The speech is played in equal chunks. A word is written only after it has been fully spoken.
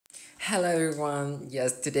Hello everyone.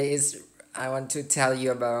 Yes, today is I want to tell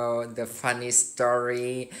you about the funny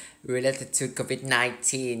story related to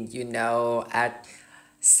COVID-19. At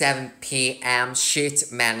 7 p.m.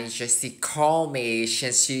 shift manager she called me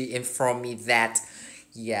and she informed me that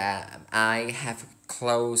I have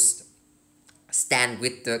closed stand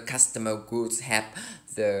with the customer goods have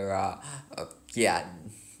the uh, yeah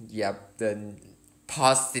the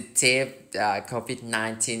positive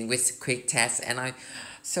COVID-19 with quick test, and I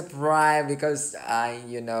surprised because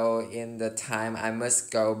in the time I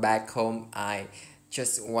must go back home, I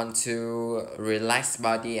just want to relax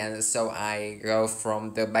body, and so I go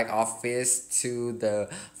from the back office to the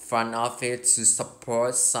front office to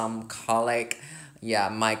support some colleague,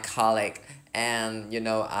 my colleague. And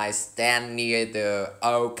I stand near the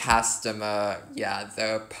old customer,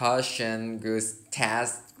 the person who's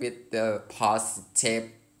test with the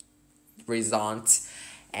positive result.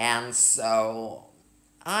 And so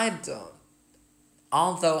I don't,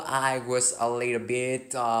 although I was a little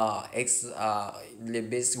bit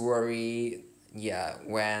worried,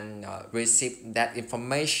 when received that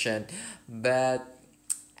information, but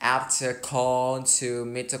after call to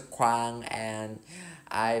Mr. Kwang, and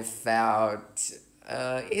I felt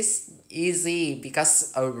it's easy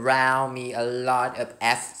because around me a lot of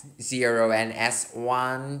F0 and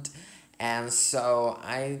S1, and so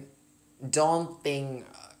I don't think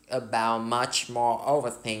about much more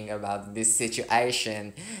overthink about this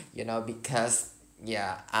situation, because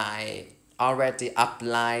I already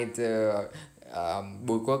applied the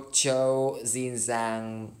Bùi Quốc Châu, Jin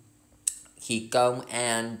Giang, Khí Công,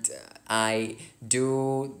 and I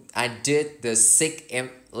did the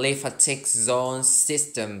lymphatic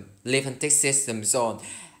system zone,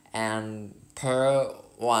 and per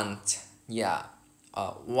one, yeah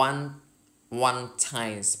uh, one one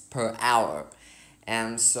times per hour.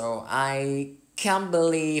 And so I can't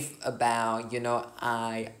believe about,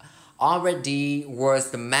 I already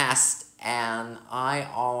was the mask, and I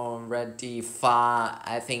already far,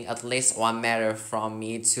 I think, at least 1 meter from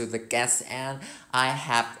me to the guest, and I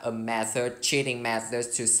have a method, cheating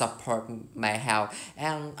methods to support my health.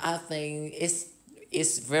 And I think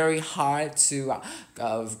it's very hard to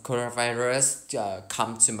coronavirus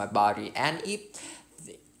come to my body, and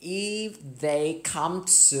if they come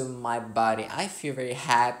to my body, I feel very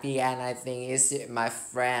happy, and I think it's my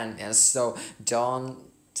friend. And so don't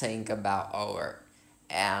think about over,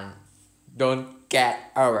 and don't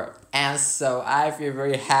get over. And so I feel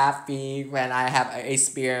very happy when I have an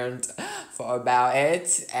experience for about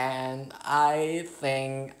it, and I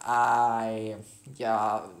think I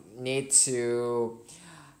need to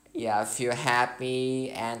feel happy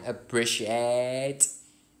and appreciate.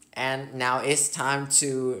 And now it's time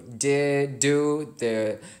to do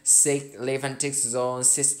the sick lymphatic zone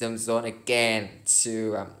system zone again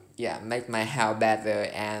to make my health better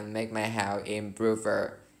and make my health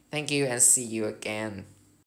improver. Thank you and see you again.